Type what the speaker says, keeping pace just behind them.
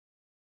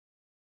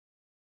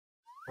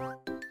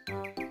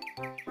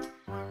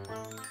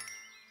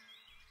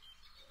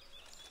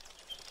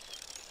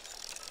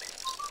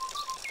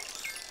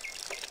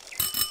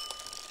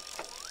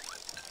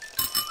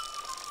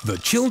The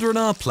children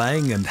are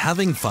playing and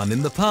having fun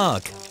in the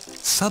park.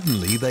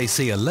 Suddenly they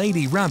see a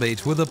lady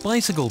rabbit with a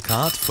bicycle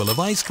cart full of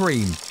ice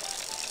cream.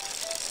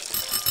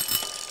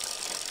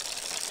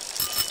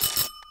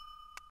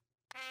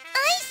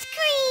 Ice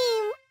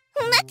cream!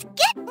 Let's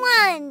get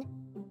one!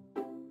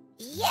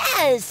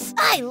 Yes,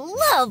 I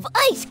love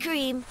ice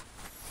cream!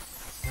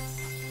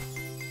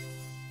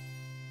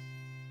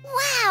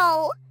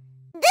 Wow!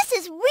 This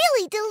is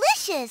really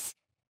delicious!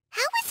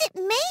 How is it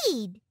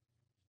made?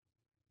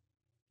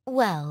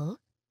 Well,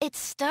 it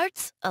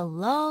starts a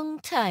long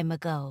time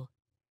ago.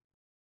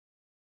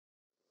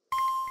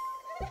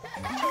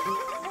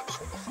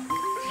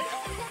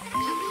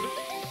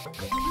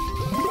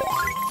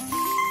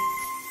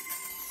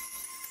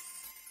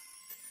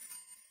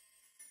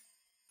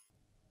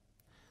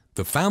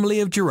 The family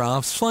of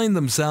giraffes find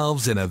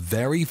themselves in a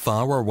very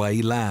far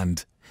away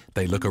land.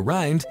 They look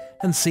around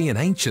and see an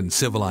ancient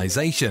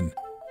civilization.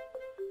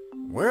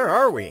 Where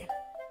are we?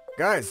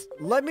 Guys,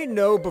 let me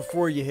know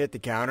before you hit the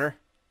counter.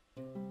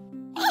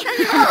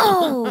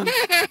 Oh!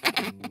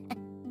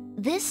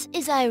 This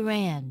is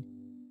Iran.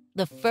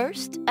 The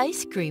first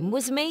ice cream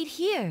was made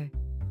here.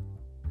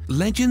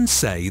 Legends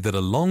say that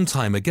a long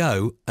time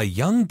ago, a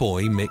young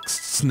boy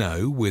mixed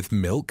snow with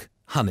milk,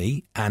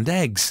 honey, and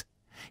eggs.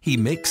 He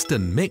mixed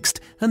and mixed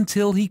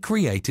until he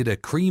created a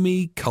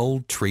creamy,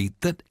 cold treat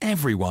that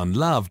everyone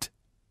loved.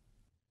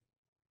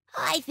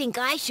 I think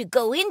I should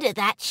go into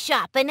that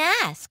shop and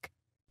ask.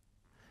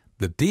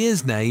 The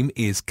deer's name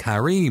is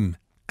Karim,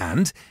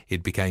 and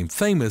it became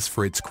famous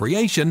for its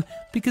creation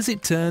because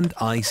it turned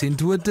ice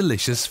into a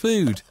delicious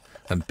food,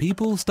 and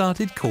people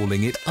started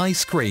calling it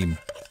ice cream.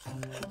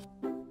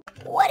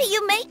 What are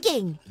you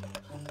making?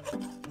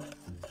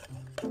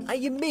 I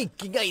am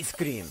making ice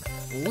cream.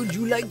 Would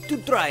you like to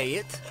try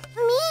it?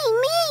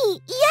 Me!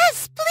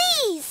 Yes,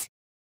 please!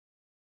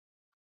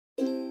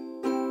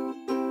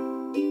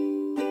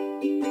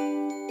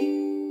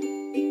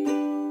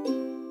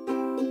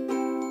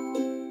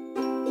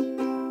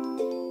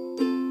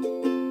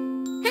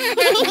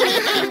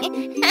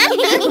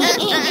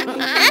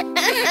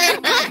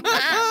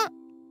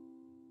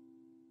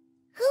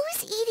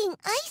 Who's eating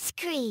ice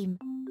cream?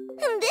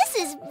 This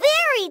is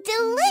very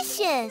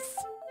delicious!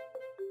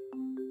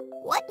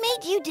 What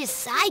made you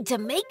decide to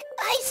make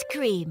ice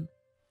cream?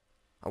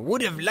 I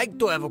would have liked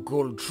to have a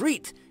cold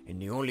treat,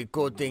 and the only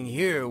cold thing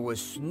here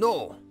was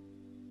snow.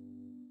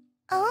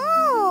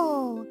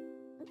 Oh,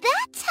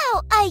 that's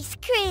how ice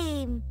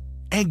cream...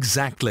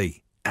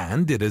 Exactly,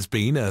 and it has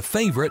been a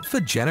favorite for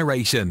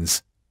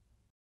generations.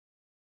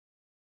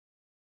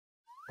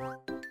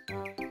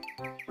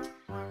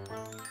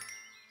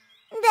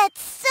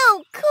 That's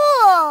so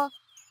cool!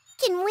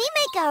 Can we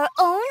make our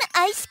own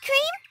ice cream?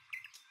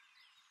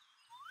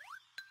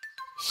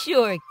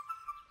 Sure.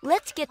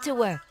 Let's get to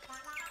work.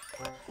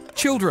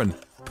 Children,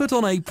 put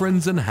on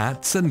aprons and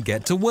hats and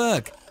get to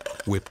work.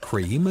 Whip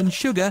cream and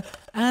sugar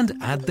and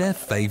add their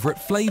favorite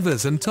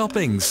flavors and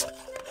toppings.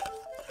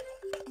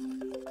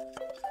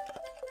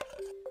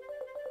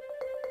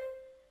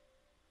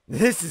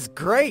 This is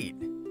great!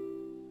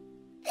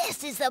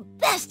 This is the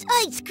best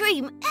ice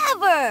cream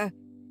ever!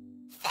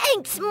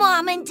 Thanks,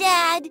 Mom and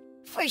Dad,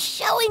 for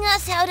showing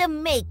us how to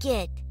make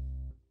it.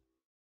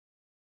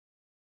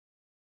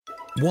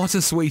 What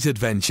a sweet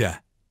adventure!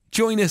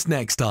 Join us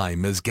next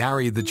time as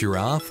Gary the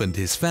giraffe and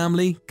his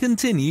family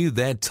continue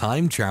their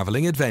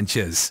time-traveling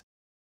adventures.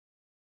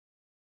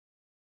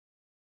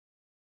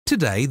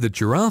 Today, the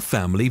Giraffe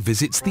family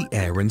visits the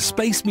Air and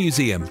Space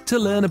Museum to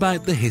learn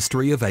about the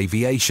history of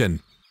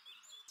aviation.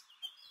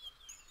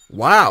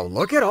 Wow,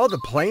 look at all the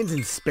planes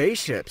and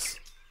spaceships.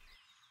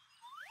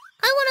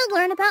 I want to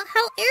learn about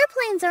how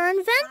airplanes are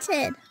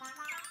invented.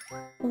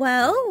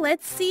 Well,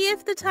 let's see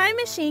if the time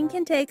machine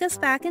can take us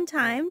back in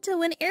time to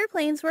when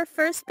airplanes were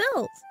first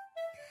built.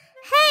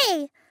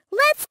 Hey,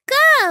 let's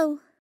go!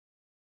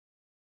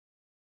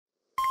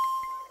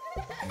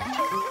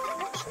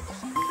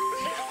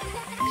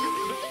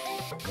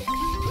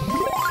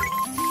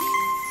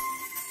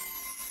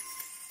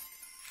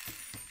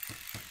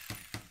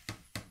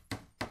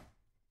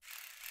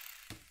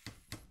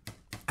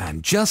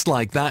 And just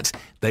like that,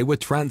 they were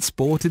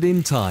transported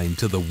in time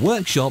to the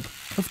workshop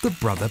of the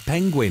brother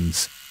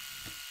penguins.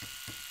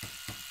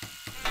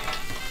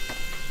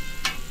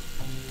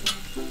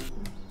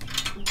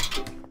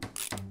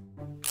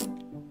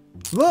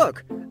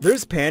 Look,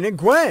 there's Pan and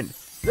Gwen.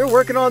 They're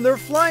working on their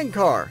flying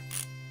car.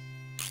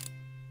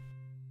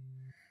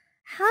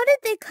 How did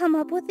they come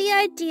up with the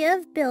idea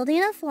of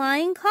building a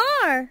flying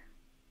car?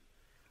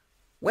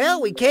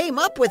 Well, we came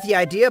up with the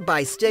idea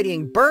by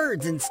studying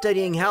birds and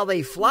studying how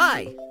they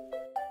fly.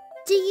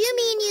 Do you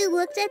mean you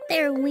looked at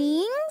their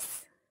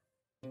wings?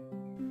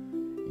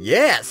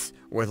 Yes,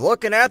 with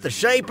looking at the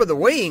shape of the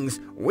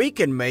wings, we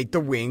can make the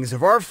wings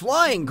of our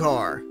flying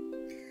car.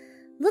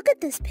 Look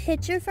at this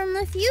picture from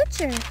the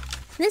future.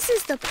 This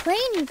is the plane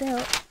you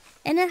built.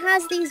 And it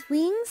has these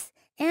wings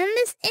and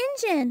this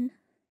engine.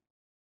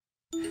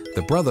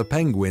 The brother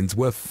penguins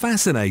were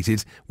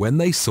fascinated when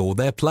they saw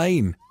their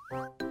plane.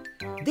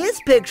 This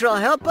picture will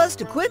help us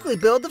to quickly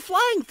build the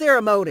flying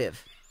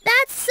theromotive.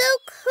 That's so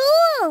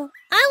cool!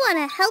 I want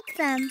to help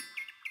them.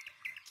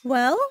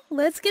 Well,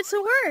 let's get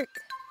to work.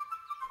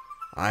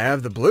 I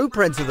have the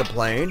blueprints of the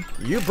plane.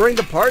 You bring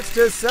the parts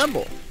to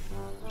assemble.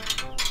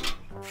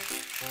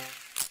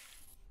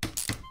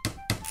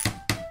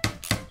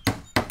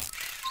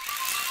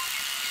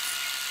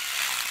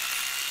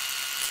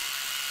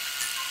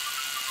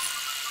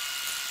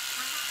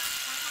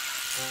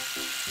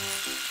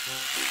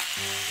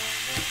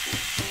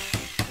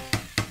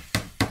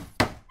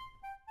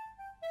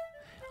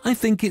 I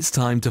think it's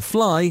time to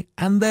fly,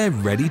 and they're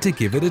ready to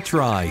give it a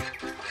try.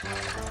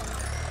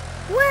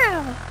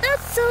 Wow,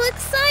 that's so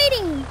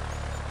exciting!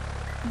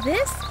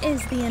 This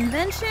is the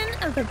invention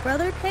of the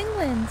brother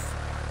penguins,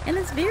 and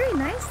it's very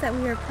nice that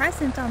we were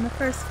present on the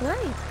first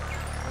flight.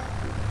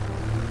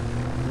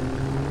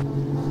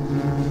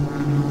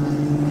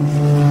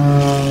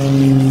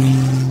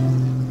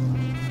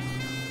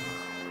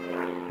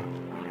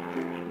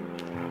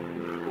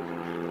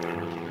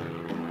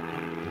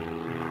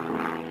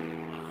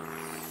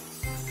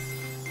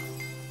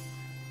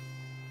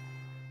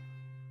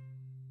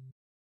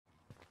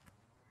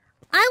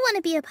 I want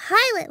to be a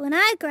pilot when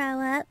I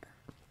grow up.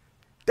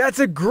 That's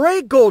a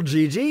great goal,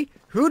 Gigi.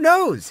 Who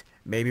knows?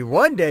 Maybe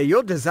one day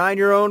you'll design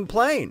your own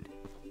plane.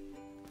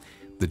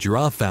 The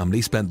Giraffe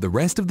family spent the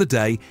rest of the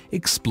day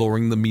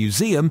exploring the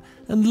museum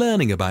and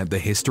learning about the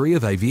history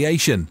of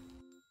aviation.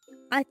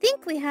 I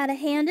think we had a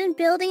hand in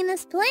building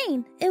this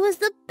plane. It was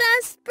the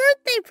best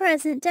birthday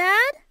present,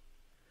 Dad.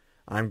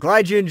 I'm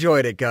glad you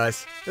enjoyed it,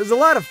 Gus. It was a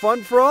lot of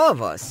fun for all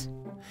of us.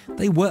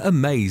 They were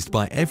amazed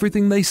by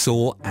everything they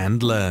saw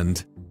and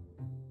learned.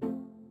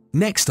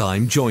 Next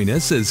time, join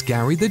us as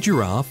Gary the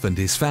Giraffe and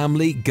his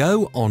family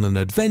go on an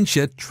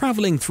adventure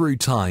traveling through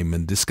time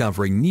and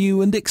discovering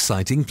new and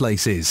exciting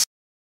places.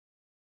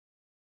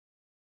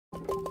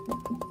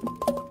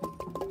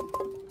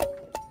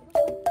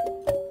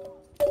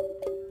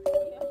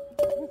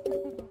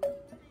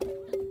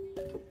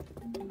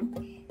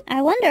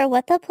 I wonder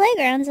what the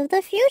playgrounds of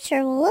the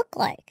future will look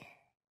like.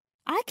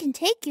 I can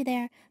take you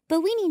there,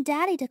 but we need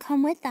Daddy to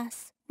come with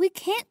us. We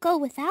can't go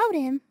without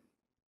him.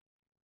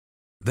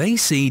 They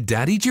see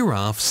Daddy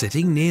Giraffe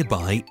sitting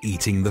nearby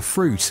eating the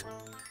fruit.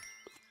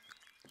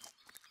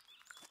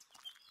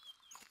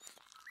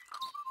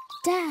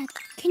 Dad,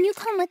 can you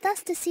come with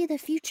us to see the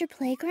future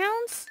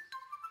playgrounds?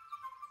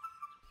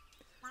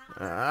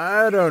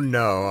 I don't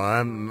know.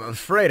 I'm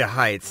afraid of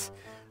heights.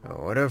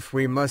 What if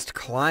we must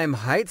climb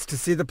heights to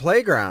see the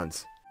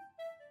playgrounds?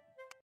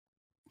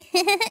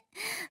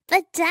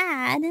 But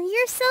Dad,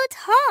 you're so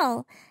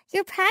tall.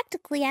 You're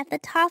practically at the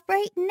top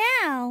right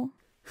now.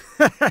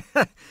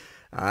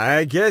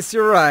 I guess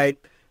you're right.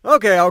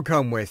 Okay, I'll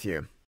come with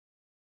you.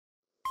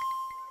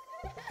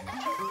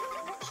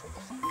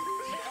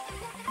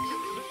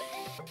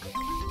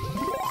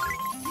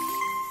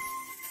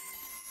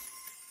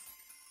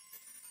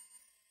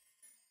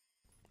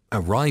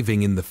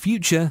 Arriving in the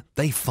future,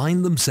 they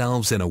find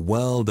themselves in a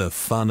world of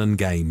fun and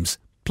games.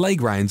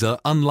 Playgrounds are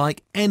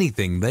unlike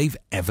anything they've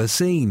ever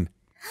seen.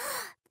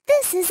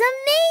 This is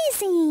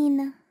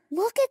amazing!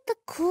 Look at the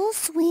cool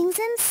swings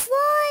and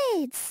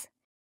slides.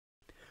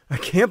 I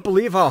can't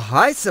believe how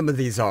high some of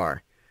these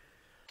are.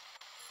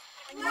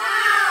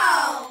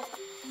 Wow!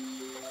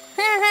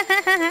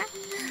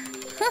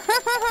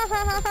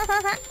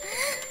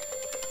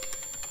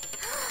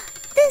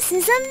 This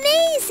is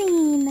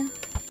amazing!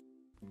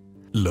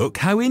 Look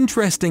how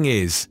interesting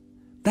is.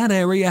 That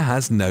area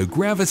has no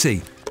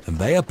gravity, and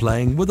they are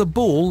playing with a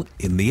ball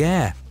in the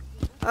air.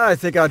 I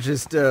think I'll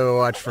just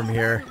watch from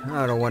here.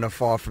 I don't want to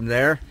fall from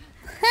there.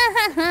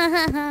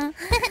 Dad,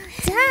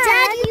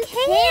 you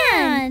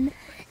can!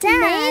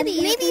 Dad, maybe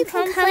you can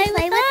come play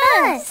with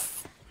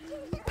us.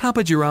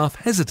 Papa Giraffe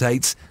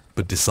hesitates,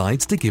 but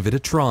decides to give it a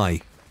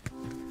try.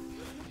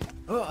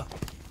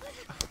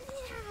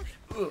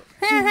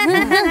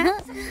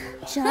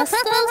 Just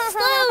go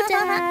slow,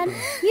 Dad.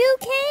 You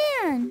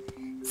can.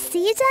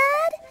 See,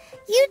 Dad?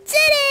 You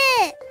did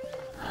it!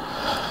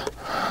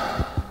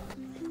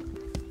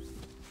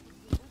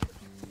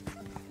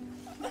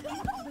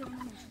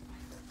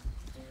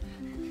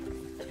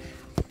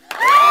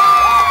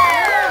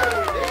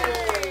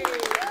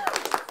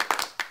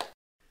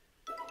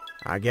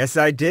 I guess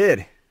I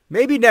did.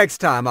 Maybe next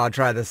time I'll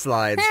try the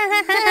slides.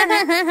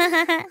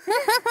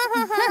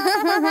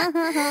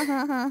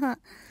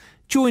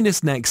 Join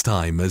us next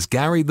time as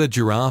Gary the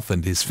Giraffe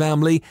and his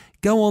family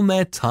go on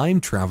their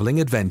time-traveling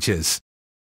adventures.